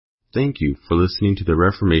Thank you for listening to the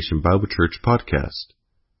Reformation Bible Church podcast.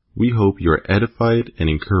 We hope you are edified and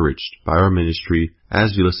encouraged by our ministry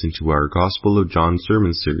as you listen to our Gospel of John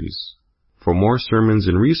sermon series. For more sermons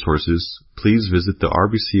and resources, please visit the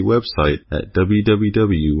RBC website at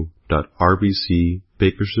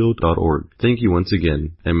www.rbcbakersfield.org. Thank you once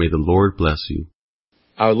again, and may the Lord bless you.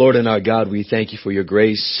 Our Lord and our God, we thank you for your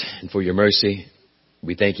grace and for your mercy.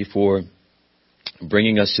 We thank you for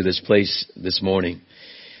bringing us to this place this morning.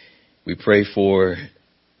 We pray for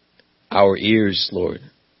our ears, Lord,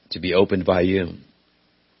 to be opened by you.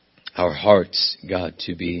 Our hearts, God,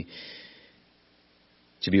 to be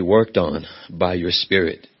worked on by your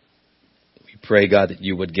Spirit. We pray, God, that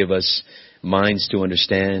you would give us minds to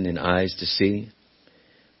understand and eyes to see.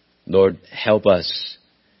 Lord, help us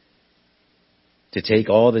to take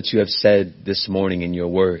all that you have said this morning in your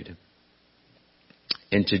word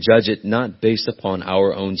and to judge it not based upon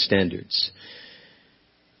our own standards,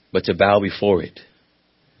 but to bow before it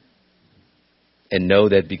and know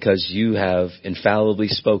that because you have infallibly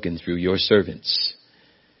spoken through your servants,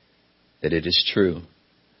 that it is true.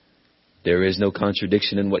 There is no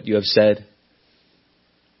contradiction in what you have said.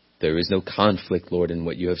 There is no conflict, Lord, in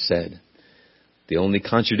what you have said. The only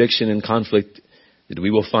contradiction and conflict that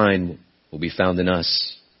we will find will be found in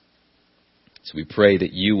us. So we pray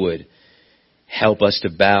that you would help us to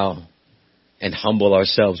bow and humble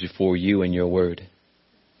ourselves before you and your word.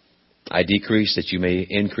 I decrease that you may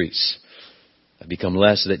increase. I become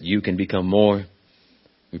less so that you can become more.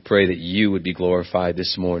 We pray that you would be glorified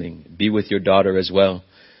this morning. Be with your daughter as well.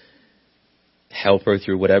 Help her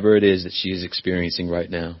through whatever it is that she is experiencing right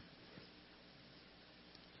now.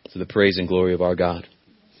 To the praise and glory of our God.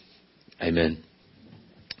 Amen.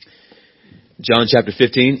 John chapter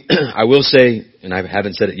 15. I will say, and I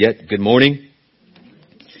haven't said it yet, good morning.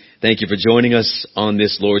 Thank you for joining us on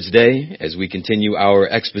this Lord's Day as we continue our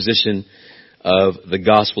exposition of the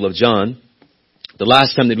Gospel of John. The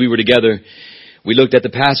last time that we were together, we looked at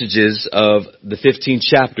the passages of the 15th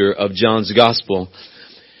chapter of John's Gospel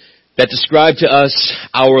that describe to us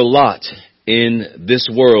our lot in this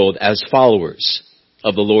world as followers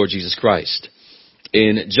of the Lord Jesus Christ.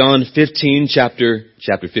 In John 15, chapter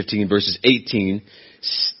 15, verses 18,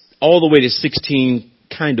 all the way to 16,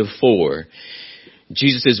 kind of 4,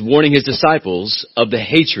 Jesus is warning his disciples of the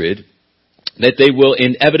hatred that they will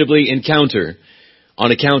inevitably encounter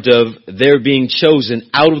on account of their being chosen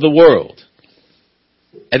out of the world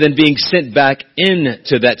and then being sent back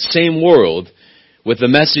into that same world with the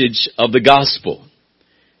message of the gospel.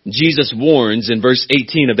 Jesus warns in verse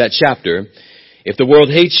 18 of that chapter, if the world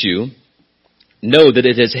hates you, know that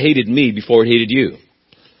it has hated me before it hated you.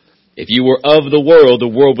 If you were of the world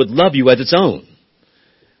would love you as its own.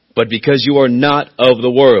 But because you are not of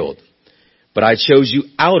the world, but I chose you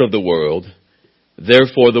out of the world,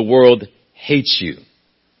 therefore the world hates you.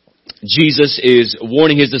 Jesus is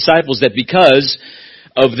warning his disciples that because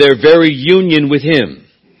of their very union with him,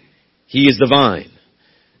 he is the vine,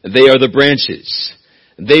 they are the branches.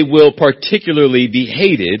 They will particularly be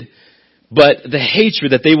hated, but the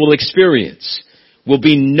hatred that they will experience will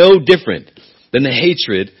be no different than the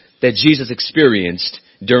hatred that Jesus experienced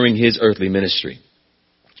during his earthly ministry.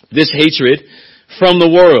 This hatred from the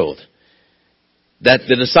world that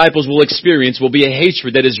the disciples will experience will be a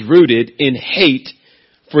hatred that is rooted in hate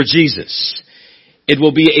for Jesus. It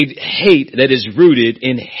will be a hate that is rooted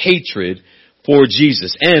in hatred for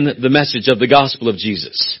Jesus and the message of the gospel of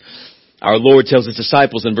Jesus. Our Lord tells his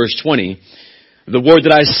disciples in verse 20, the word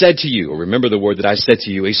that I said to you, or remember the word that I said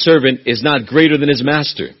to you, a servant is not greater than his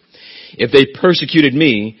master. If they persecuted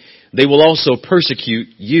me, they will also persecute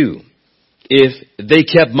you. If they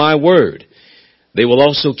kept my word, they will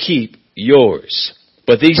also keep yours.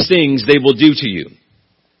 But these things they will do to you.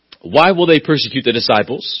 Why will they persecute the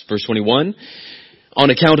disciples? Verse 21, on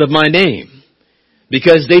account of my name,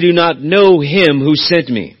 because they do not know him who sent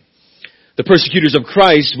me. The persecutors of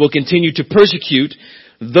Christ will continue to persecute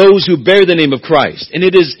those who bear the name of Christ. And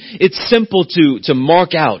it's simple to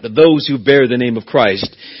mark out those who bear the name of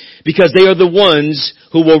Christ because they are the ones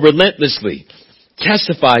who will relentlessly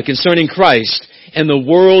testify concerning Christ and the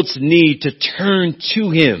world's need to turn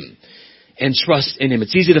to him and trust in him.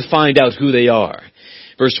 It's easy to find out who they are.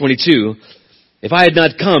 Verse 22, if I had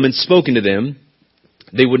not come and spoken to them,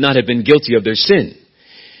 they would not have been guilty of their sin.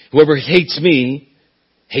 Whoever hates me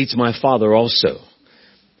hates my Father also.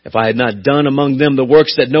 If I had not done among them the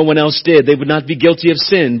works that no one else did, they would not be guilty of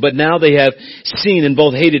sin. But now they have seen and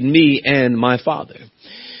both hated me and my Father.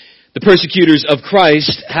 The persecutors of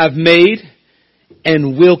Christ have made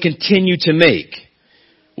and will continue to make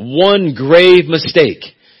one grave mistake.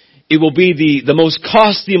 It will be the most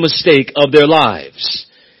costly mistake of their lives.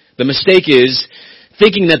 The mistake is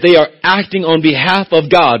thinking that they are acting on behalf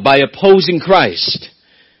of God by opposing Christ,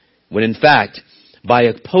 when in fact, by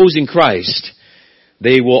opposing Christ,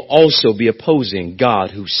 they will also be opposing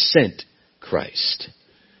God who sent Christ.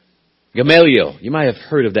 Gamaliel, you might have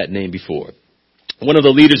heard of that name before. One of the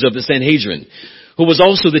leaders of the Sanhedrin, who was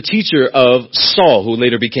also the teacher of Saul, who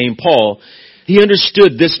later became Paul. He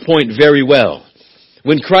understood this point very well.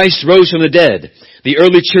 When Christ rose from the dead, the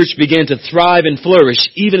early church began to thrive and flourish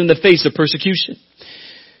even in the face of persecution.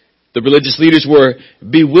 The religious leaders were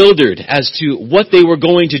bewildered as to what they were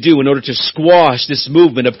going to do in order to squash this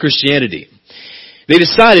movement of Christianity. They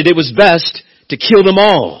decided it was best to kill them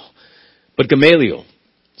all. But Gamaliel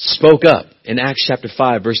spoke up in Acts chapter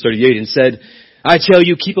 5 verse 38 and said, I tell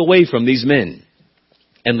you, keep away from these men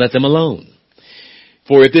and let them alone.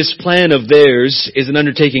 For if this plan of theirs is an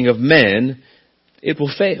undertaking of man, it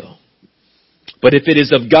will fail. But if it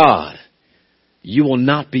is of God, you will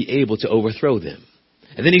not be able to overthrow them.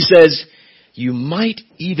 And then he says, you might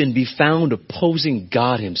even be found opposing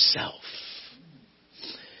God himself.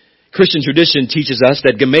 Christian tradition teaches us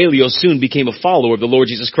that Gamaliel soon became a follower of the Lord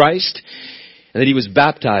Jesus Christ and that he was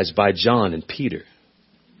baptized by John and Peter.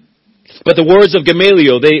 But the words of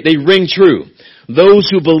Gamaliel, they ring true. Those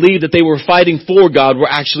who believed that they were fighting for God were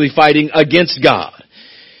actually fighting against God.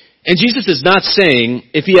 And Jesus is not saying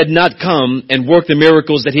if he had not come and worked the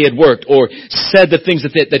miracles that he had worked or said the things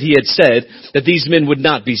that he had said, that these men would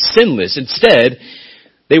not be sinless. Instead,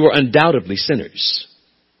 they were undoubtedly sinners.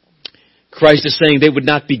 Christ is saying they would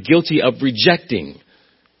not be guilty of rejecting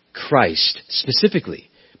Christ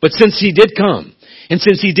specifically. But since he did come, and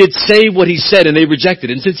since he did say what he said and they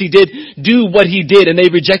rejected, and since he did do what he did and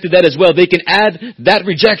they rejected that as well, they can add that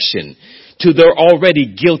rejection to their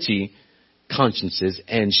already guilty consciences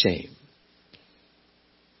and shame.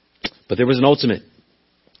 But there was an ultimate,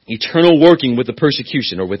 eternal working with the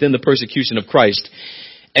persecution or within the persecution of Christ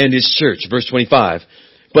and his church. Verse 25.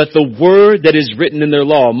 But the word that is written in their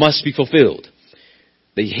law must be fulfilled.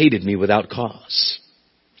 They hated me without cause.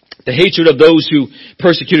 The hatred of those who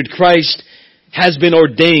persecuted Christ has been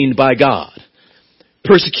ordained by God.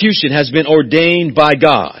 Persecution has been ordained by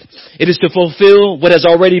God. It is to fulfill what has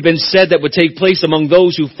already been said that would take place among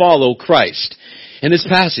those who follow Christ. And this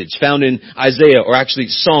passage found in Isaiah, or actually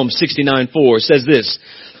Psalm 69:4, says this,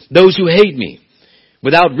 those who hate me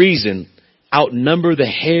without reason outnumber the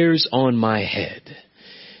hairs on my head.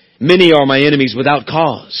 Many are my enemies without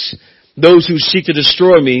cause. Those who seek to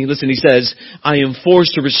destroy me, listen, he says, I am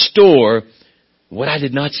forced to restore what I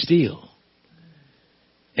did not steal.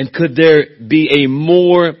 And could there be a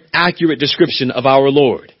more accurate description of our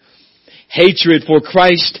Lord? Hatred for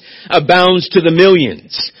Christ abounds to the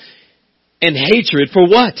millions. And hatred for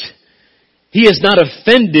what? He has not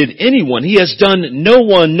offended anyone. He has done no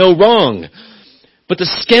one no wrong. But the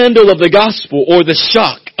scandal of the gospel, or the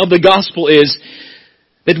shock of the gospel, is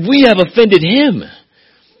that we have offended him.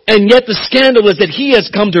 And yet the scandal is that he has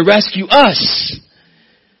come to rescue us.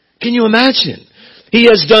 Can you imagine? He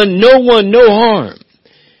has done no one no harm.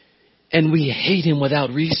 And we hate him without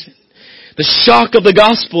reason. The shock of the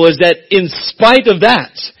gospel is that in spite of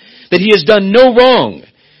that he has done no wrong.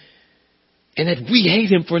 And that we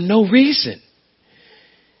hate him for no reason.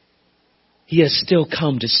 He has still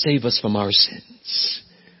come to save us from our sins.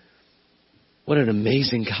 What an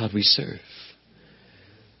amazing God we serve.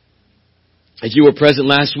 If you were present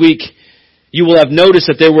last week, you will have noticed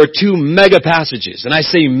that there were two mega passages. And I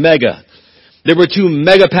say mega. There were two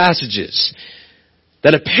mega passages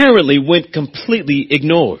that apparently went completely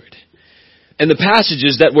ignored. And the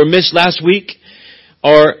passages that were missed last week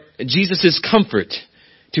are Jesus' comfort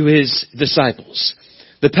to his disciples.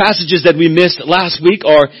 The passages that we missed last week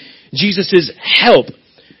are Jesus' help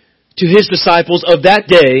to his disciples of that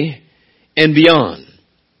day and beyond.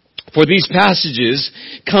 For these passages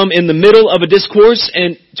come in the middle of a discourse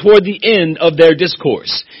and toward the end of their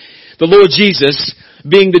discourse. The Lord Jesus,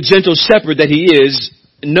 being the gentle shepherd that he is,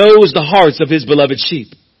 knows the hearts of his beloved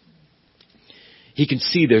sheep. He can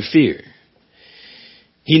see their fear.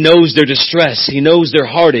 He knows their distress. He knows their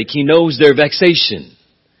heartache. He knows their vexation.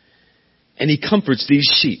 And he comforts these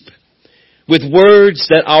sheep with words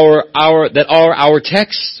that are our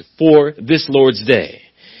text for this Lord's Day.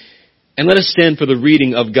 And let us stand for the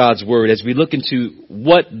reading of God's word as we look into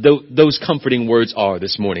what those comforting words are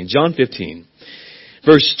this morning. John 15,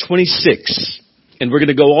 verse 26, and we're going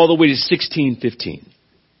to go all the way to 16:15.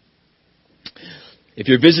 If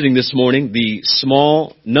you're visiting this morning, the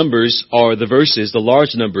small numbers are the verses, the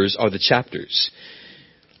large numbers are the chapters.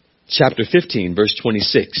 Chapter 15, verse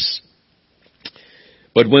 26.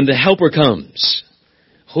 But when the Helper comes,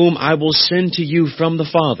 whom I will send to you from the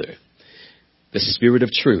Father, the Spirit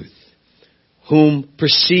of truth, whom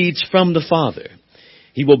proceeds from the Father.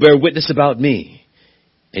 He will bear witness about me,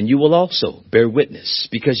 and you will also bear witness,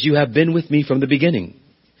 because you have been with me from the beginning.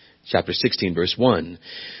 Chapter 16, verse 1.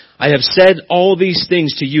 I have said all these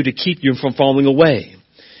things to you to keep you from falling away.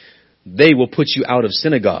 They will put you out of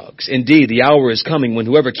synagogues. Indeed, the hour is coming when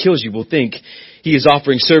whoever kills you will think he is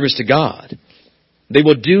offering service to God. They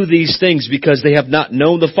will do these things because they have not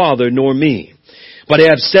known the Father nor me. But I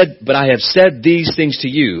have said these things to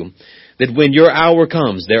you, that when your hour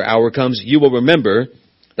comes, their hour comes, you will remember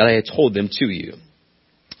that I had told them to you.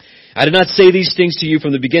 I did not say these things to you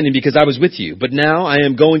from the beginning because I was with you, but now I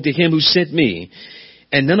am going to him who sent me,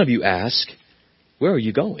 and none of you ask, where are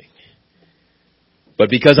you going? But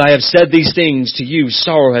because I have said these things to you,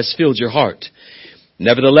 sorrow has filled your heart.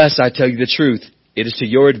 Nevertheless, I tell you the truth, it is to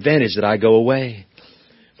your advantage that I go away.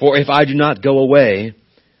 For if I do not go away,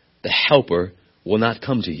 the Helper will not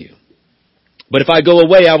come to you. But if I go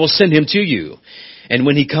away, I will send him to you. And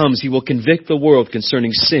when he comes, he will convict the world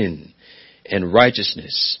concerning sin and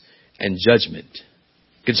righteousness and judgment.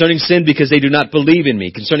 Concerning sin, because they do not believe in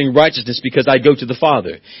me. Concerning righteousness, because I go to the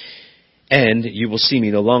Father, and you will see me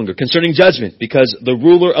no longer. Concerning judgment, because the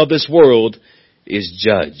ruler of this world is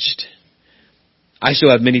judged. I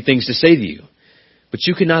still have many things to say to you, but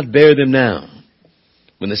you cannot bear them now.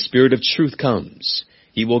 When the Spirit of truth comes,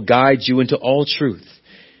 he will guide you into all truth.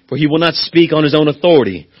 For he will not speak on his own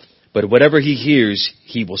authority, but whatever he hears,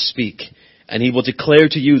 he will speak, and he will declare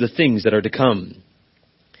to you the things that are to come.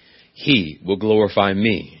 He will glorify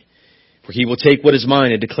me, for he will take what is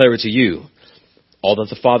mine and declare it to you. All that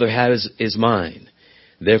the Father has is mine.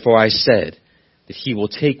 Therefore I said that he will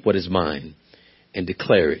take what is mine and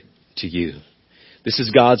declare it to you. This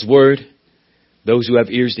is God's word. Those who have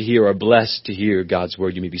ears to hear are blessed to hear God's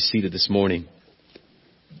word. You may be seated this morning.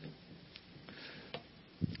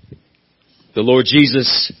 The Lord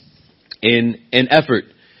Jesus, in an effort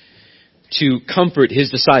to comfort his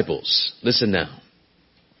disciples, listen now,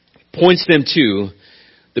 points them to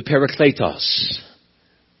the Parakletos,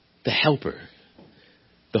 the Helper,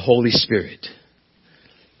 the Holy Spirit.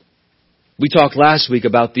 We talked last week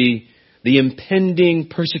about the impending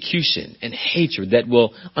persecution and hatred that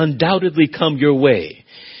will undoubtedly come your way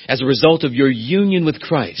as a result of your union with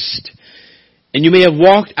Christ. And you may have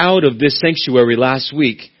walked out of this sanctuary last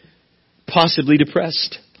week possibly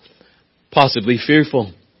depressed, possibly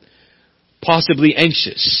fearful, possibly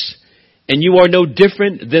anxious. And you are no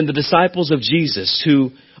different than the disciples of Jesus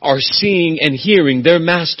who are seeing and hearing their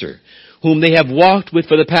master, whom they have walked with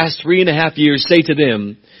for the past 3.5 years, say to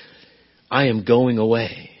them, I am going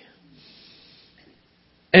away.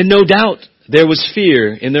 And no doubt there was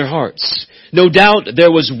fear in their hearts. No doubt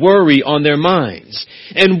there was worry on their minds.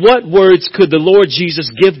 And what words could the Lord Jesus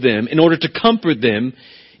give them in order to comfort them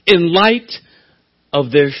in light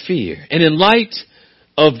of their fear and in light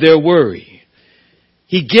of their worry?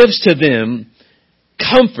 He gives to them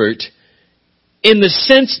comfort in the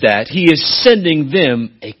sense that he is sending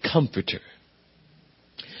them a comforter.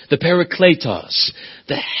 The Parakletos,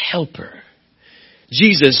 the Helper.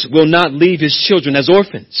 Jesus will not leave his children as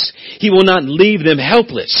orphans. He will not leave them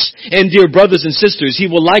helpless. And dear brothers and sisters, he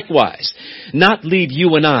will likewise not leave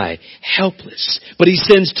you and I helpless. But he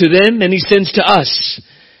sends to them and he sends to us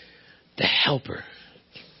the Helper.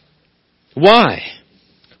 Why?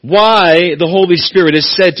 Why the Holy Spirit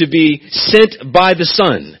is said to be sent by the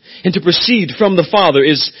Son and to proceed from the Father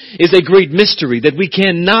is a great mystery that we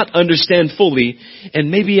cannot understand fully and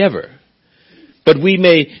maybe ever. But we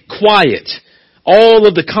may quiet all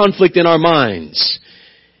of the conflict in our minds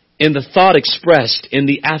in the thought expressed in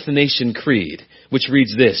the Athanasian Creed, which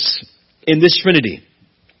reads this: in this Trinity,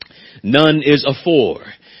 none is afore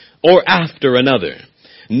or after another.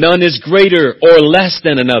 None is greater or less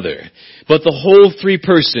than another, but the whole three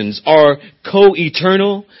persons are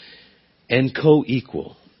co-eternal and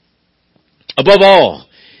co-equal. Above all,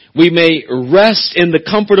 we may rest in the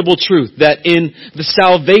comfortable truth that in the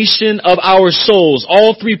salvation of our souls,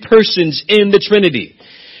 all three persons in the Trinity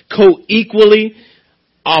co-equally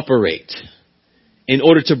operate in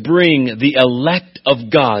order to bring the elect of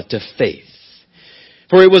God to faith.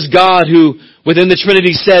 For it was God who within the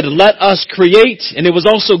Trinity said, let us create. And it was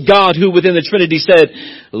also God who within the Trinity said,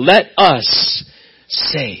 let us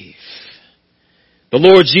save. The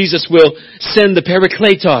Lord Jesus will send the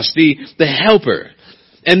Parakletos, the Helper.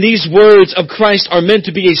 And these words of Christ are meant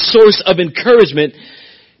to be a source of encouragement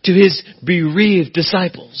to his bereaved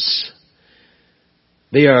disciples.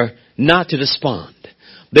 They are not to despond.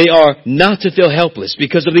 They are not to feel helpless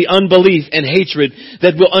because of the unbelief and hatred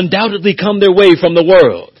that will undoubtedly come their way from the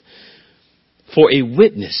world. For a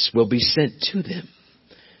witness will be sent to them.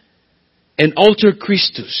 an alter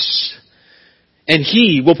Christus, and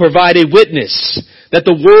he will provide a witness that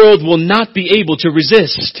the world will not be able to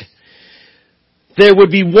resist. There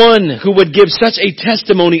would be one who would give such a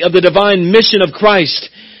testimony of the divine mission of Christ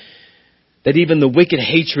that even the wicked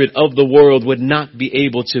hatred of the world would not be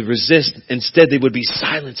able to resist. Instead, they would be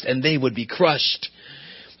silenced and they would be crushed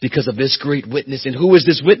because of this great witness. And who is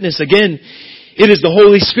this witness? Again, it is the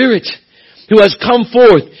Holy Spirit who has come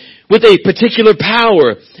forth with a particular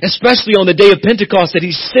power, especially on the day of Pentecost, that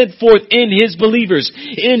he sent forth in his believers,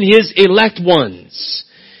 in his elect ones.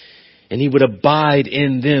 And he would abide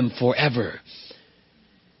in them forever.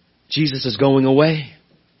 Jesus is going away.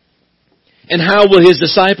 And how will his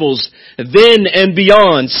disciples then and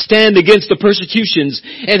beyond stand against the persecutions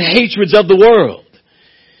and hatreds of the world?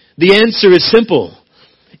 The answer is simple,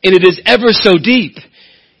 and it is ever so deep.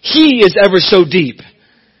 He is ever so deep.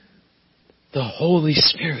 The Holy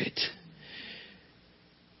Spirit.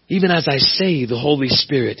 Even as I say the Holy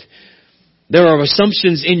Spirit, there are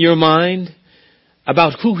assumptions in your mind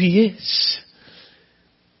about who he is.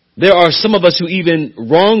 There are some of us who even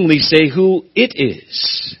wrongly say who it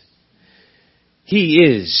is. He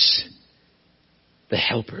is the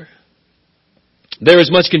helper. There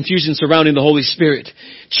is much confusion surrounding the Holy Spirit.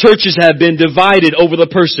 Churches have been divided over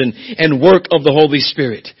the person and work of the Holy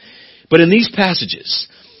Spirit. But in these passages,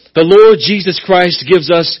 the Lord Jesus Christ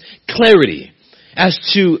gives us clarity as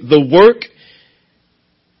to the work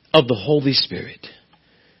of the Holy Spirit.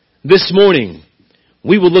 This morning,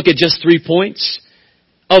 we will look at just 3 points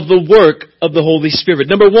of the work of the Holy Spirit.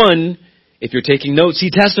 Number one, if you're taking notes, he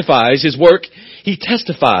testifies his work. He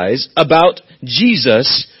testifies about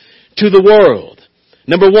Jesus to the world.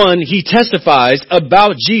 Number one, he testifies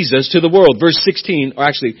about Jesus to the world. Verse 16, or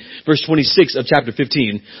actually verse 26 of chapter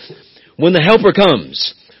 15. When the Helper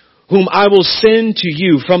comes, whom I will send to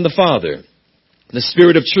you from the Father, the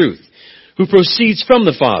Spirit of truth, who proceeds from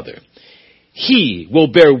the Father, he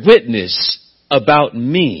will bear witness about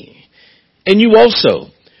me. And you also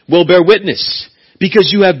will bear witness,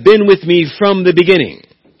 because you have been with me from the beginning.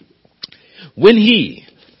 When he,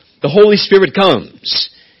 the Holy Spirit, comes,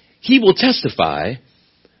 he will testify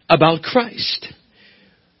about Christ.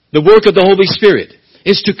 The work of the Holy Spirit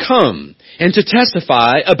is to come and to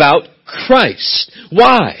testify about Christ.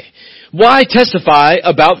 Why? Why testify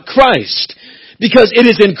about Christ? Because it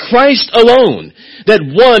is in Christ alone that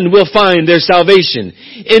one will find their salvation.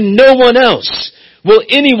 In no one else will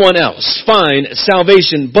anyone else find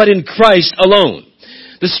salvation but in Christ alone.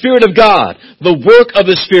 The Spirit of God, the work of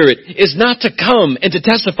the Spirit, is not to come and to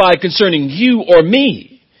testify concerning you or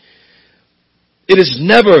me. It is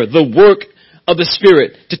never the work of the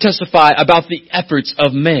Spirit to testify about the efforts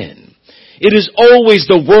of men. It is always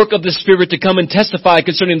the work of the Spirit to come and testify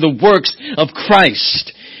concerning the works of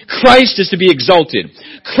Christ. Christ is to be exalted.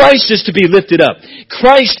 Christ is to be lifted up.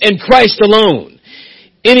 Christ and Christ alone.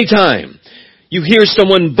 Anytime you hear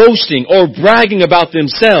someone boasting or bragging about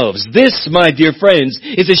themselves, this, my dear friends,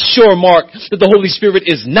 is a sure mark that the Holy Spirit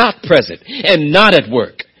is not present and not at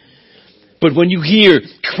work. But when you hear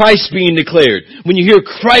Christ being declared, when you hear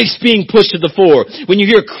Christ being pushed to the fore, when you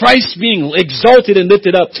hear Christ being exalted and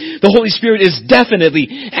lifted up, the Holy Spirit is definitely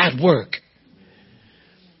at work.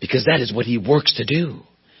 Because that is what he works to do.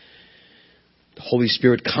 The Holy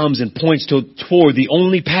Spirit comes and points toward the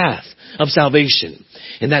only path of salvation.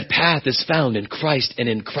 And that path is found in Christ and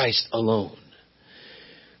in Christ alone.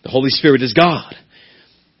 The Holy Spirit is God.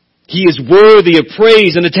 He is worthy of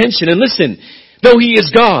praise and attention. And listen, though he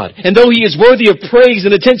is God, and though he is worthy of praise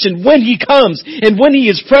and attention, when he comes and when he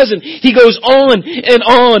is present, he goes on and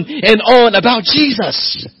on and on about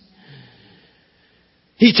Jesus.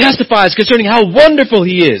 He testifies concerning how wonderful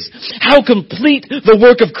he is, how complete the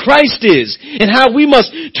work of Christ is, and how we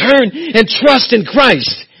must turn and trust in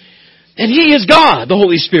Christ. And he is God, the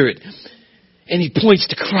Holy Spirit. And he points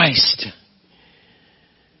to Christ.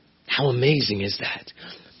 How amazing is that?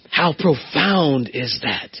 How profound is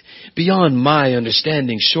that? Beyond my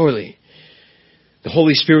understanding, surely. The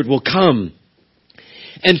Holy Spirit will come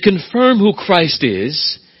and confirm who Christ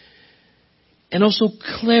is and also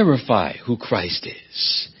clarify who Christ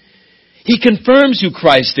is. He confirms who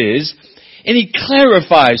Christ is and he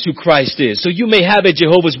clarifies who Christ is. So you may have a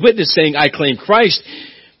Jehovah's Witness saying, I claim Christ,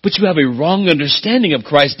 but you have a wrong understanding of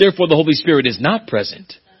Christ. Therefore, the Holy Spirit is not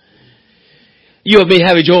present. You may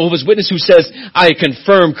have a Jehovah's Witness who says, I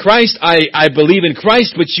confirm Christ, I believe in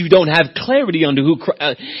Christ, but you don't have clarity on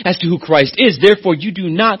as to who Christ is. Therefore, you do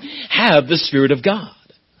not have the Spirit of God.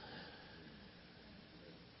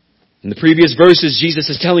 In the previous verses, Jesus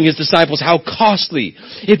is telling his disciples how costly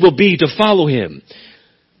it will be to follow him.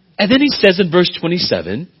 And then he says in verse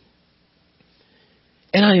 27,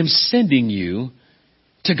 And I am sending you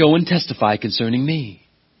to go and testify concerning me.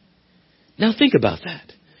 Now think about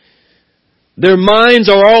that. Their minds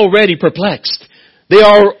are already perplexed. They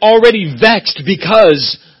are already vexed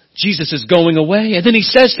because Jesus is going away. And then he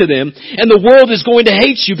says to them, and the world is going to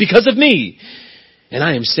hate you because of me. And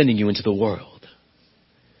I am sending you into the world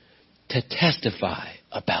to testify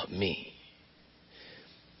about me.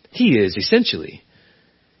 He is essentially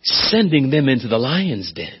sending them into the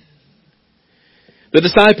lion's den. The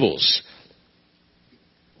disciples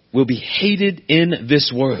will be hated in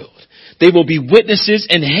this world. They will be witnesses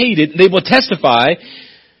and hated. They will testify.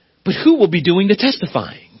 But who will be doing the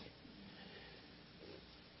testifying?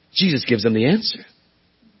 Jesus gives them the answer.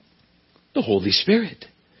 The Holy Spirit.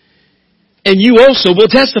 And you also will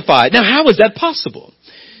testify. Now, how is that possible?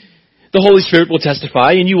 The Holy Spirit will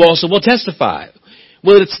testify and you also will testify.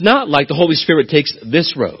 Well, it's not like the Holy Spirit takes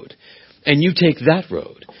this road and you take that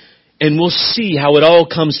road. And we'll see how it all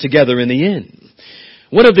comes together in the end.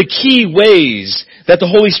 One of the key ways that the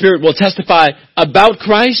Holy Spirit will testify about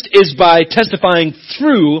Christ is by testifying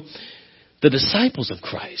through the disciples of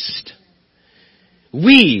Christ.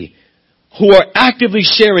 We, who are actively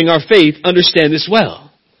sharing our faith, understand this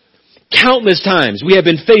well. Countless times we have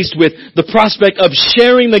been faced with the prospect of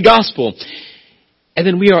sharing the gospel, and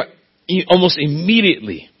then we are almost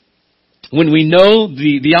immediately, when we know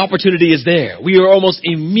the opportunity is there, we are almost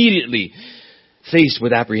immediately faced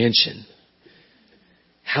with apprehension.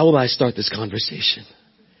 How will I start this conversation?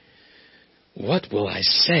 What will I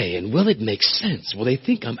say? And will it make sense? Will they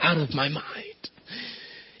think I'm out of my mind?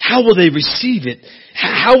 How will they receive it?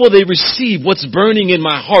 How will they receive what's burning in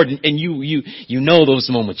my heart? And you know those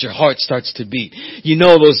moments. Your heart starts to beat. You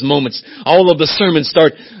know those moments. All of the sermons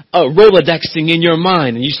start Rolodexing in your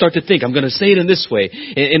mind. And you start to think, I'm going to say it in this way.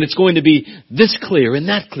 And it's going to be this clear and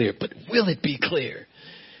that clear. But will it be clear?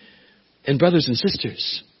 And brothers and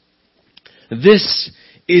sisters, this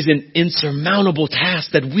is an insurmountable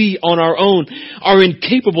task that we on our own are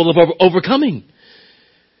incapable of overcoming.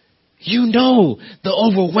 You know the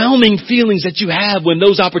overwhelming feelings that you have when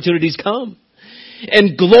those opportunities come.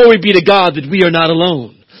 And glory be to God that we are not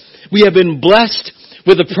alone. We have been blessed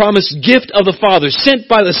with the promised gift of the Father, sent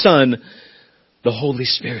by the Son, the Holy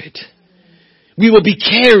Spirit. We will be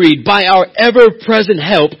carried by our ever-present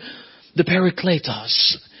help, the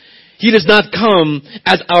Parakletos. He does not come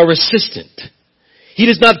as our assistant. He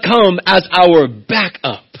does not come as our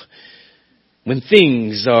backup when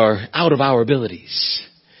things are out of our abilities.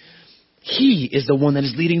 He is the one that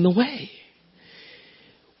is leading the way.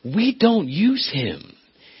 We don't use him.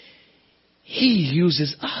 He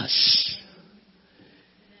uses us.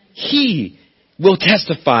 He will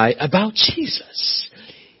testify about Jesus.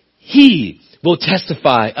 He will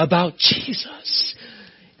testify about Jesus.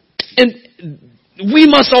 And we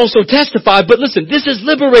must also testify, but listen, this is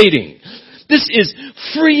liberating. This is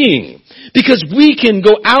freeing, because we can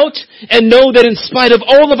go out and know that in spite of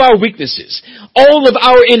all of our weaknesses, all of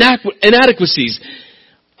our inadequacies,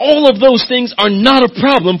 all of those things are not a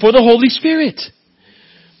problem for the Holy Spirit.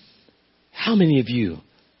 How many of you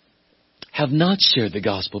have not shared the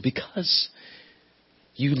gospel because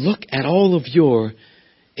you look at all of your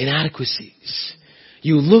inadequacies?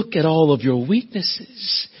 You look at all of your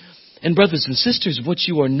weaknesses. And brothers and sisters, what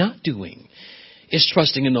you are not doing is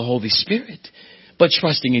trusting in the Holy Spirit, but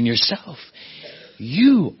trusting in yourself.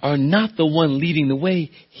 You are not the one leading the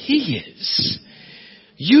way. He is.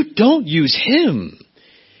 You don't use him.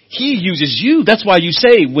 He uses you. That's why you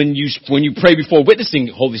say when you pray before witnessing,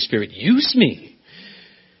 Holy Spirit, use me.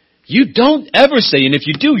 You don't ever say, and if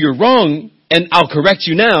you do, you're wrong, and I'll correct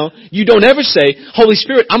you now. You don't ever say, Holy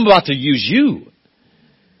Spirit, I'm about to use you.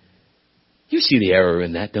 You see the error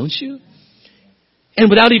in that, don't you? And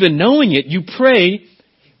without even knowing it, you pray,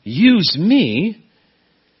 use me.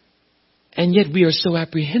 And yet we are so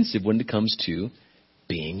apprehensive when it comes to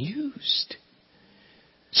being used.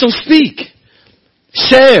 So speak,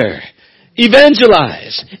 share,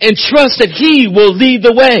 evangelize, and trust that he will lead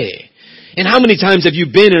the way. And how many times have you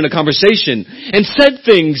been in a conversation and said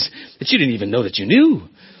things that you didn't even know that you knew?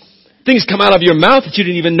 Things come out of your mouth that you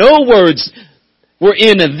didn't even know words were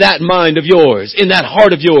in that mind of yours, in that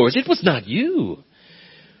heart of yours. It was not you.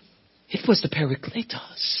 It was the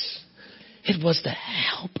Parakletos. It was the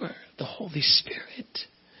helper, the Holy Spirit.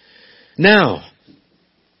 Now,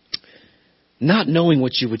 not knowing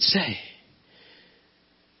what you would say,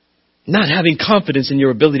 not having confidence in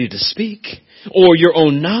your ability to speak or your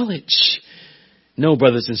own knowledge. No,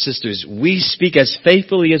 brothers and sisters, we speak as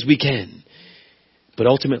faithfully as we can, but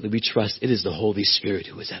ultimately we trust it is the Holy Spirit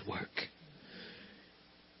who is at work.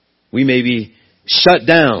 We may be shut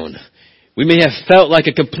down. We may have felt like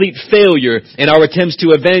a complete failure in our attempts to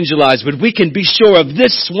evangelize, but we can be sure of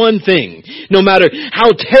this one thing. No matter how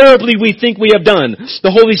terribly we think we have done, the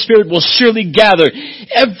Holy Spirit will surely gather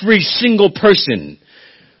every single person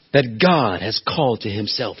that God has called to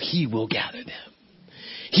Himself. He will gather them.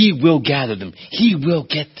 He will gather them. He will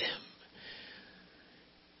get them.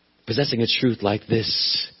 Possessing a truth like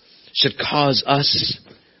this should cause us,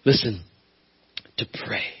 listen, to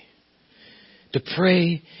pray. To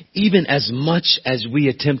pray even as much as we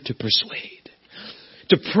attempt to persuade.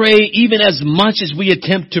 To pray even as much as we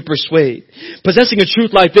attempt to persuade. Possessing a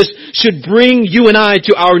truth like this should bring you and I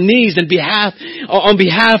to our knees on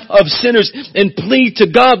behalf of sinners and plead to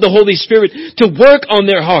God the Holy Spirit to work on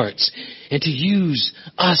their hearts and to use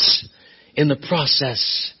us in the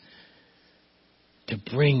process to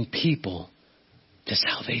bring people to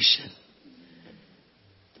salvation.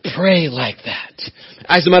 Pray like that.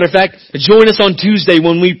 As a matter of fact, join us on Tuesday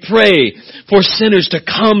when we pray for sinners to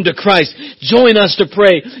come to Christ. Join us to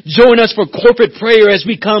pray. Join us for corporate prayer as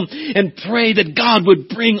we come and pray that God would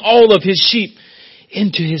bring all of His sheep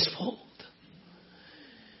into His fold.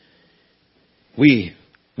 We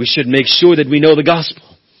should make sure that we know the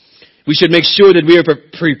gospel. We should make sure that we are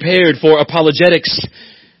prepared for apologetics.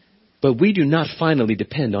 But we do not finally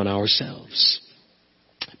depend on ourselves.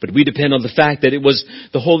 But we depend on the fact that it was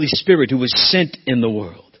the Holy Spirit who was sent in the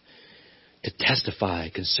world to testify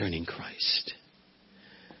concerning Christ.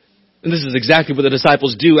 And this is exactly what the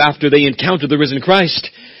disciples do after they encounter the risen Christ.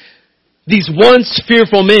 These once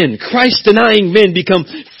fearful men, Christ-denying men, become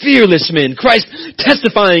fearless men,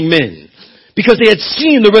 Christ-testifying men, because they had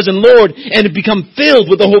seen the risen Lord and had become filled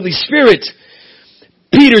with the Holy Spirit.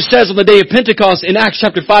 Peter says on the day of Pentecost in Acts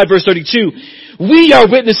chapter 5 verse 32, we are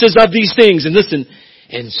witnesses of these things. And listen,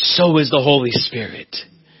 and so is the Holy Spirit.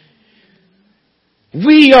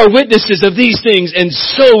 We are witnesses of these things, and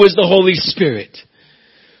so is the Holy Spirit.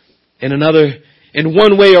 In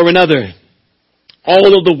one way or another,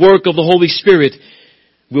 all of the work of the Holy Spirit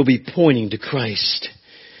will be pointing to Christ.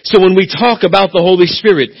 So when we talk about the Holy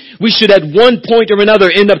Spirit, we should at one point or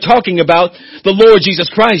another end up talking about the Lord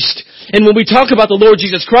Jesus Christ. And when we talk about the Lord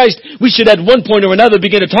Jesus Christ, we should at one point or another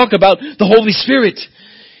begin to talk about the Holy Spirit.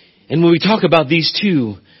 And when we talk about these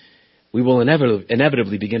two, we will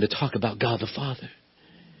inevitably begin to talk about God the Father.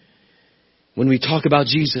 When we talk about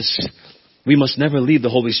Jesus, we must never leave the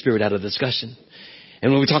Holy Spirit out of the discussion.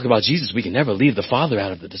 And when we talk about Jesus, we can never leave the Father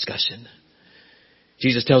out of the discussion.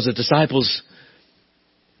 Jesus tells the disciples,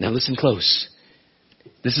 now listen close.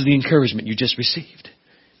 This is the encouragement you just received.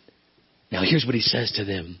 Now here's what He says to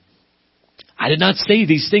them. I did not say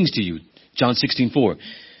these things to you, John 16:4,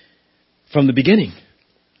 from the beginning,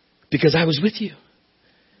 because I was with you.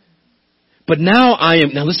 But now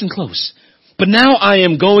listen close. But now I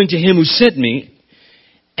am going to Him who sent me,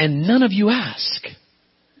 and none of you ask,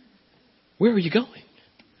 where are you going?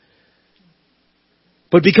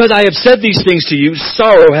 But because I have said these things to you,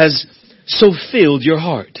 sorrow has so filled your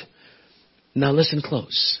heart. Now listen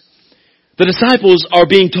close. The disciples are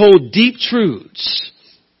being told deep truths,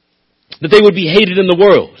 that they would be hated in the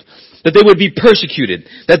world, that they would be persecuted,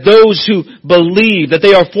 that those who believe that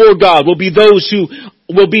they are for God will be those who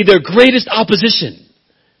will be their greatest opposition.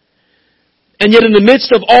 And yet in the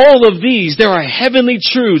midst of all of these, there are heavenly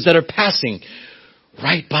truths that are passing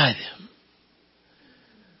right by them.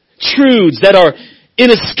 Truths that are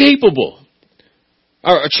inescapable.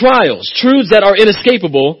 Trials. Truths that are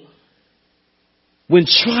inescapable when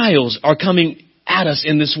trials are coming at us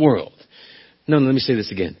in this world. No, let me say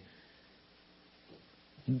this again.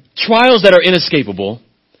 Trials that are inescapable,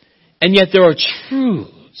 and yet there are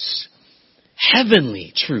truths,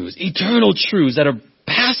 heavenly truths, eternal truths that are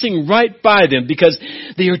passing right by them because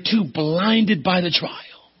they are too blinded by the trial.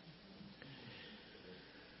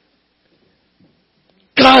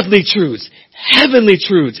 Godly truths, heavenly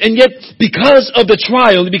truths, and yet because of the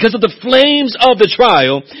trial, because of the flames of the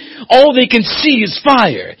trial, all they can see is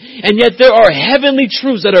fire. And yet there are heavenly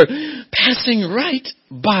truths that are passing right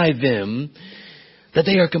by them that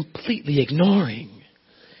they are completely ignoring.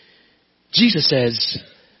 Jesus says,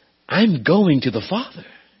 I'm going to the Father.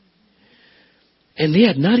 And they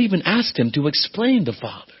had not even asked Him to explain the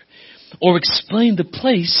Father or explain the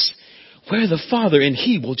place where the Father and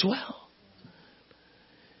He will dwell.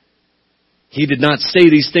 He did not say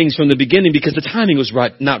these things from the beginning because the timing was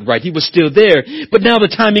not right. He was still there, but now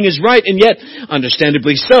the timing is right, and yet,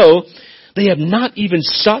 understandably so, they have not even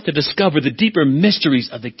sought to discover the deeper mysteries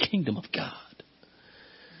of the kingdom of God.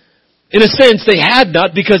 In a sense, they had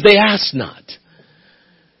not because they asked not.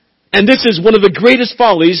 And this is one of the greatest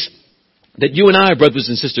follies that you and I, brothers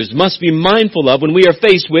and sisters, must be mindful of when we are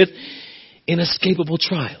faced with inescapable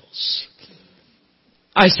trials.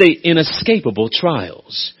 I say inescapable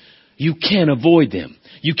trials. You can't avoid them.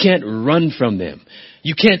 You can't run from them.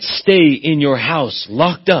 You can't stay in your house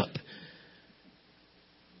locked up.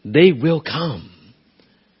 They will come.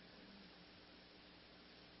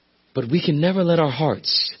 But we can never let our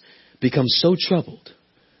hearts become so troubled,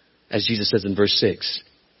 as Jesus says in verse 6,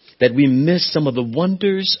 that we miss some of the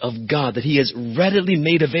wonders of God that He has readily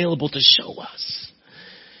made available to show us.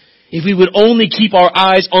 If we would only keep our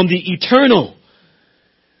eyes on the eternal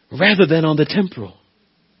rather than on the temporal.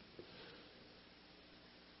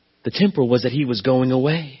 The temporal was that He was going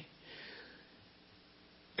away.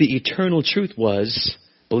 The eternal truth was,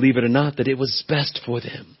 believe it or not, that it was best for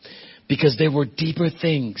them because there were deeper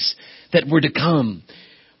things that were to come.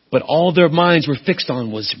 But all their minds were fixed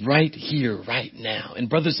on was right here, right now. And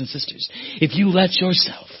brothers and sisters, if you let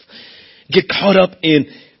yourself get caught up in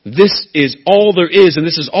this is all there is and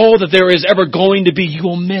this is all that there is ever going to be, you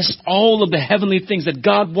will miss all of the heavenly things that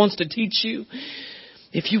God wants to teach you.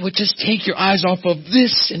 If you would just take your eyes off of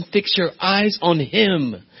this and fix your eyes on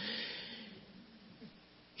Him.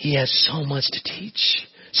 He has so much to teach,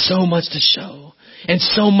 so much to show, and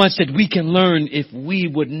so much that we can learn if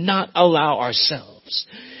we would not allow ourselves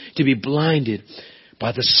to be blinded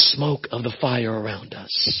by the smoke of the fire around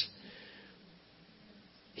us.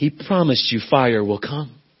 He promised you fire will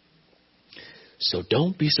come. So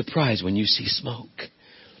don't be surprised when you see smoke,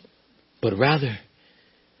 but rather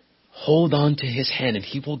hold on to His hand and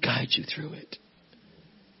He will guide you through it.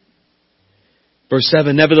 Verse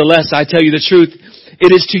 7, nevertheless, I tell you the truth,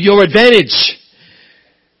 it is to your advantage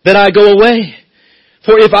that I go away.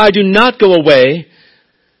 For if I do not go away,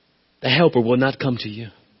 the Helper will not come to you.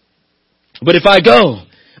 But if I go,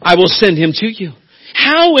 I will send Him to you.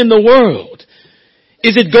 How in the world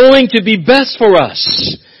is it going to be best for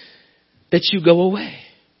us that you go away?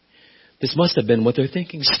 This must have been what they're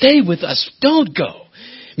thinking. Stay with us. Don't go.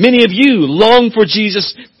 Many of you long for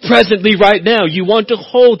Jesus presently right now. You want to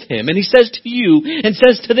hold Him. And He says to you and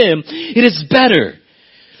says to them, it is better.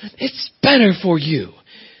 It's better for you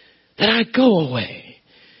that I go away.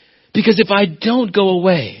 Because if I don't go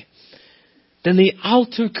away, then the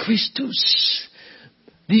alter Christus,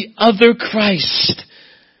 the other Christ,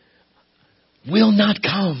 will not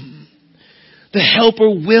come. The Helper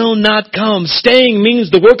will not come. Staying means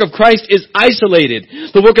the work of Christ is isolated.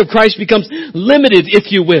 The work of Christ becomes limited, if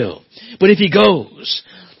you will. But if He goes,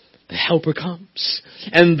 the Helper comes.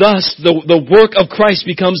 And thus the work of Christ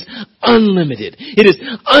becomes unlimited. It is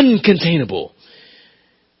uncontainable.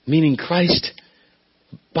 Meaning Christ,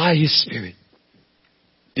 by His Spirit,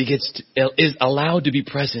 is allowed to be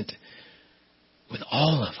present with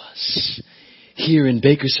all of us. Here in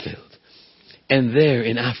Bakersfield and there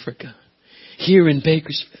in Africa. Here in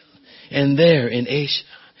Bakersfield and there in Asia.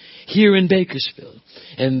 Here in Bakersfield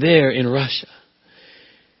and there in Russia.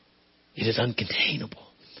 It is uncontainable.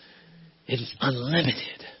 It is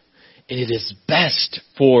unlimited. And it is best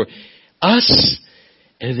for us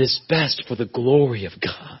and it is best for the glory of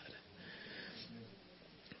God.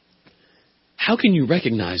 How can you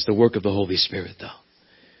recognize the work of the Holy Spirit, though?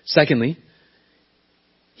 Secondly,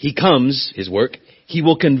 He comes, His work, He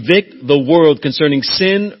will convict the world concerning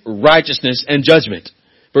sin, righteousness, and judgment.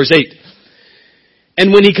 Verse 8.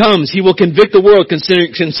 And when He comes, He will convict the world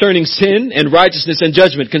concerning sin and righteousness and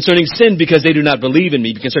judgment. Concerning sin because they do not believe in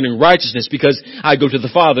Me. Concerning righteousness because I go to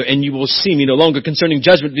the Father and you will see Me no longer. Concerning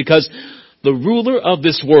judgment because the ruler of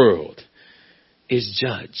this world is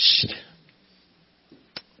judged.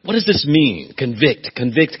 What does this mean? Convict,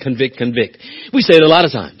 convict, convict, convict. We say it a lot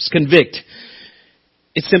of times. Convict.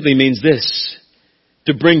 It simply means this.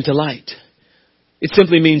 To bring to light. It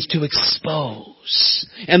simply means to expose.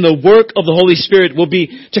 And the work of the Holy Spirit will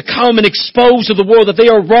be to come and expose to the world that they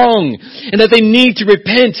are wrong and that they need to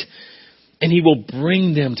repent. And He will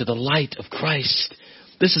bring them to the light of Christ.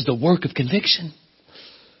 This is the work of conviction.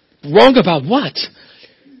 Wrong about what?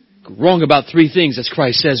 Wrong about three things, as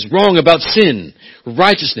Christ says. Wrong about sin,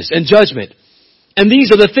 righteousness, and judgment. And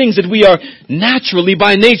these are the things that we are naturally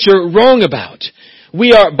by nature wrong about.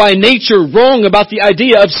 We are by nature wrong about the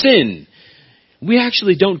idea of sin. We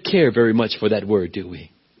actually don't care very much for that word, do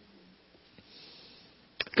we?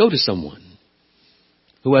 Go to someone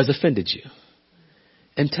who has offended you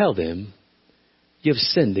and tell them, you have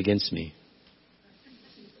sinned against me.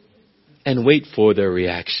 And wait for their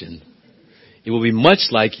reaction. It will be much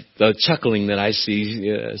like the chuckling that I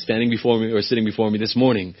see standing before me or sitting before me this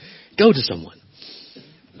morning. Go to someone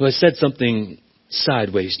who has said something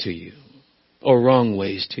sideways to you or wrong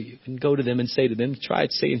ways to you. And go to them and say to them, try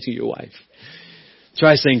saying to your wife.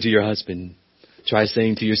 Try saying to your husband. Try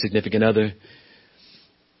saying to your significant other,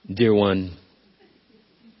 dear one,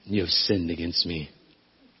 you have sinned against me.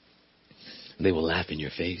 They will laugh in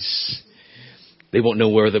your face. They won't know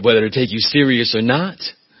whether to take you serious or not.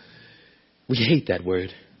 We hate that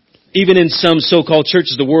word. Even in some so-called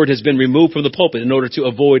churches, the word has been removed from the pulpit in order to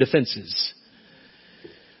avoid offenses.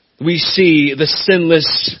 We see the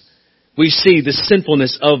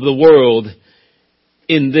sinfulness of the world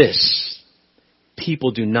in this.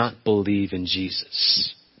 People do not believe in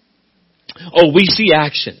Jesus. Oh, we see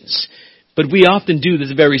actions, but we often do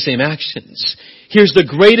the very same actions. Here's the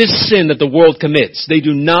greatest sin that the world commits. They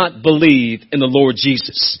do not believe in the Lord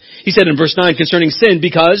Jesus. He said in verse 9 concerning sin,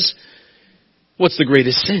 because what's the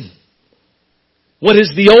greatest sin? What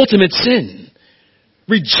is the ultimate sin?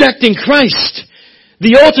 Rejecting Christ.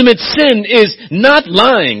 The ultimate sin is not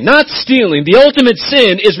lying, not stealing. The ultimate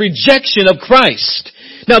sin is rejection of Christ.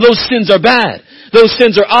 Now those sins are bad. Those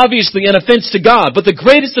sins are obviously an offense to God. But the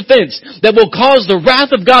greatest offense that will cause the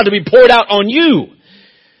wrath of God to be poured out on you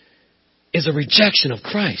is a rejection of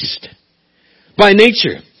Christ. By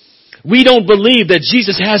nature, we don't believe that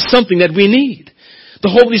Jesus has something that we need. The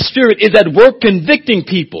Holy Spirit is at work convicting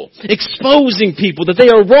people, exposing people that they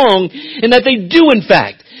are wrong and that they do in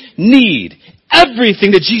fact need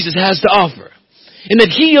everything that Jesus has to offer. And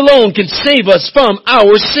that He alone can save us from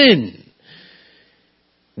our sin.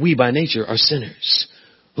 We by nature are sinners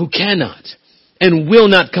who cannot and will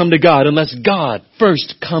not come to God unless God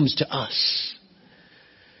first comes to us.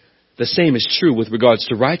 The same is true with regards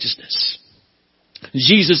to righteousness.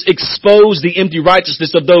 Jesus exposed the empty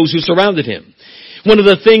righteousness of those who surrounded Him. One of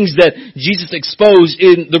the things that Jesus exposed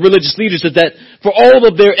in the religious leaders is that for all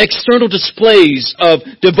of their external displays of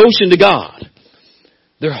devotion to God,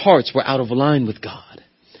 their hearts were out of line with God.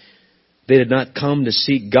 They did not come to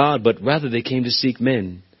seek God, but rather they came to seek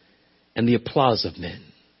men and the applause of men.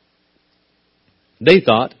 They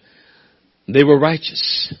thought they were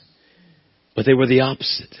righteous, but they were the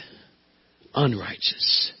opposite,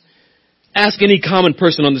 unrighteous. Ask any common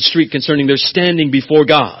person on the street concerning their standing before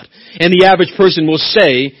God, and the average person will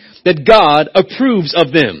say that God approves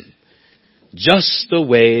of them just the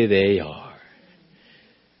way they are.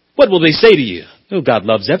 What will they say to you? Oh, God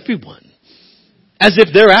loves everyone. As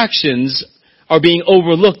if their actions are being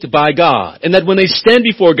overlooked by God. And that when they stand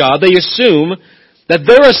before God, they assume that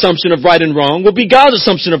their assumption of right and wrong will be God's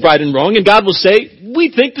assumption of right and wrong. And God will say,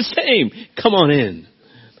 we think the same. Come on in.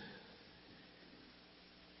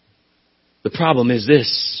 The problem is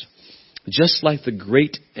this. Just like the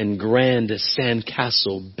great and grand sand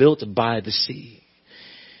castle built by the sea,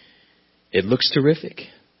 it looks terrific.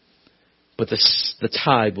 But the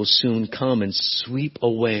tide will soon come and sweep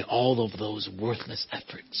away all of those worthless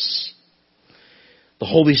efforts. The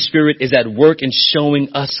Holy Spirit is at work in showing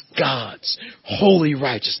us God's holy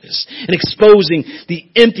righteousness and exposing the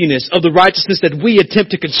emptiness of the righteousness that we attempt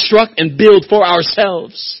to construct and build for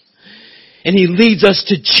ourselves. And He leads us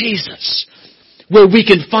to Jesus, where we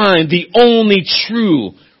can find the only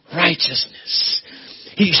true righteousness.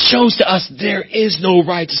 He shows to us there is no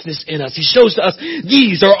righteousness in us. He shows to us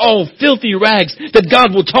these are all filthy rags that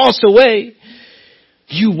God will toss away.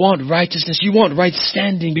 You want righteousness. You want right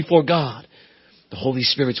standing before God. The Holy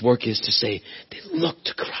Spirit's work is to say, then look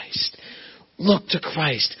to Christ. Look to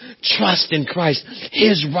Christ. Trust in Christ.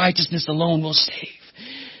 His righteousness alone will save.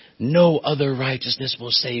 No other righteousness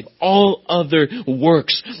will save. All other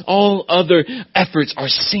works, all other efforts are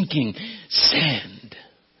sinking sand.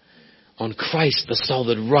 On Christ, the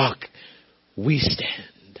solid rock, we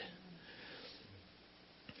stand.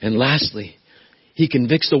 And lastly, He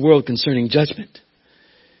convicts the world concerning judgment.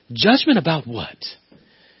 Judgment about what?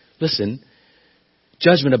 Listen,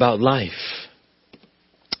 judgment about life.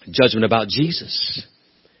 Judgment about Jesus.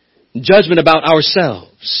 Judgment about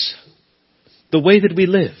ourselves. The way that we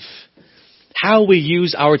live. How we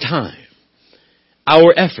use our time.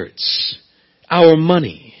 Our efforts. Our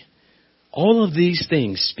money. All of these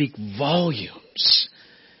things speak volumes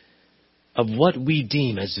of what we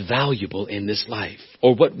deem as valuable in this life,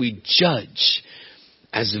 or what we judge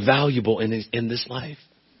as valuable in this life.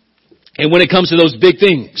 And when it comes to those big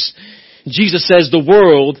things, Jesus says the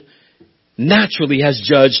world naturally has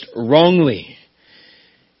judged wrongly.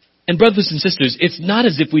 And brothers and sisters, it's not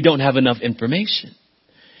as if we don't have enough information.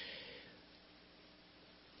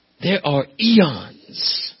 There are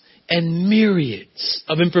eons and myriads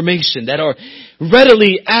of information that are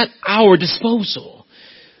readily at our disposal.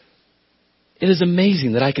 It is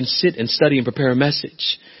amazing that I can sit and study and prepare a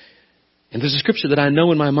message. And there's a scripture that I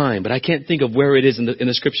know in my mind, but I can't think of where it is in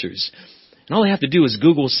the scriptures. And all I have to do is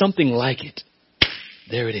Google something like it.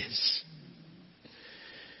 There it is.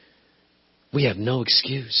 We have no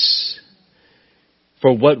excuse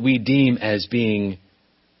for what we deem as being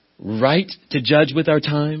right to judge with our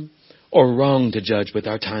time or wrong to judge with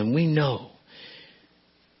our time. We know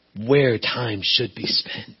where time should be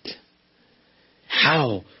spent,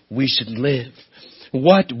 how we should live,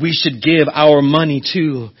 what we should give our money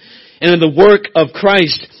to. And in the work of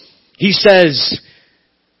Christ, he says,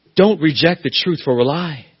 don't reject the truth for a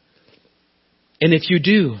lie. And if you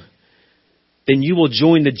do, then you will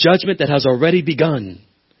join the judgment that has already begun.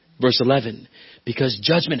 Verse 11, because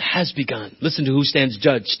judgment has begun. Listen to who stands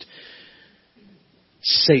judged.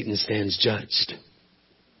 Satan stands judged.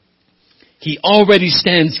 He already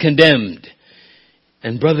stands condemned.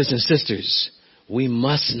 And brothers and sisters, we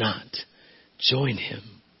must not join him.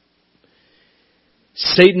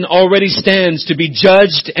 Satan already stands to be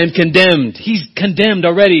judged and condemned. He's condemned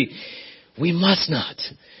already. We must not.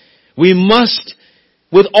 We must,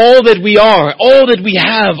 with all that we are, all that we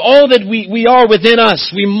have, all that we are within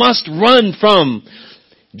us, we must run from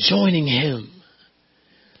joining him.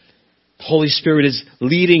 The Holy Spirit is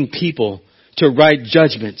leading people to right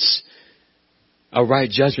judgments. A right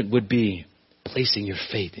judgment would be placing your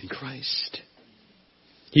faith in Christ.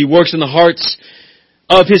 He works in the hearts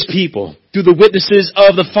of his people through the witnesses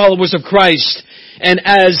of the followers of Christ. And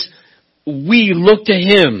as we look to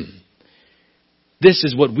him, this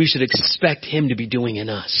is what we should expect him to be doing in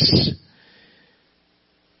us.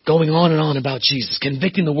 Going on and on about Jesus,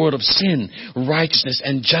 convicting the world of sin, righteousness,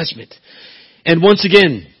 and judgment. And once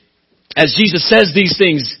again, as Jesus says these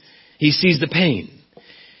things, he sees the pain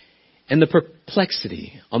and the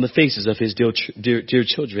perplexity on the faces of his dear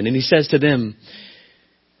children. And he says to them,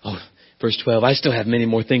 verse 12, I still have many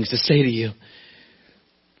more things to say to you,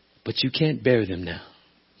 but you can't bear them now.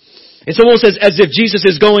 It's almost as if Jesus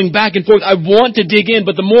is going back and forth. I want to dig in,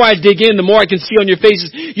 but the more I dig in, the more I can see on your faces,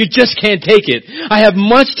 you just can't take it. I have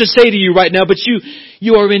much to say to you right now, but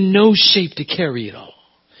you are in no shape to carry it all.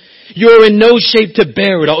 You're in no shape to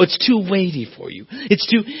bear it all. It's too weighty for you. It's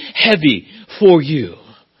too heavy for you.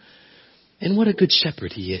 And what a good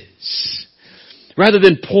shepherd he is. Rather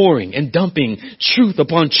than pouring and dumping truth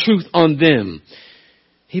upon truth on them,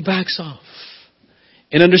 he backs off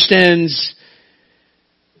and understands,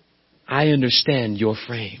 I understand your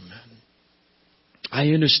frame. I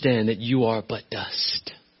understand that you are but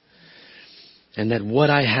dust. And that what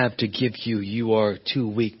I have to give you, you are too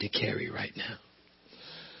weak to carry right now.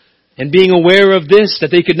 And being aware of this, that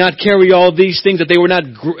they could not carry all these things, that they were not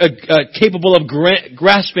capable of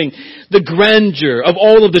grasping the grandeur of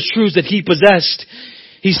all of the truths that he possessed,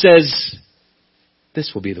 he says,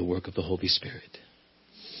 this will be the work of the Holy Spirit.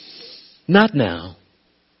 Not now,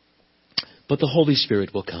 but the Holy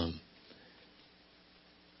Spirit will come.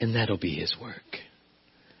 And that'll be his work.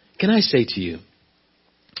 Can I say to you,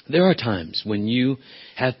 there are times when you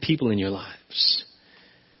have people in your lives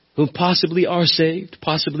who possibly are saved,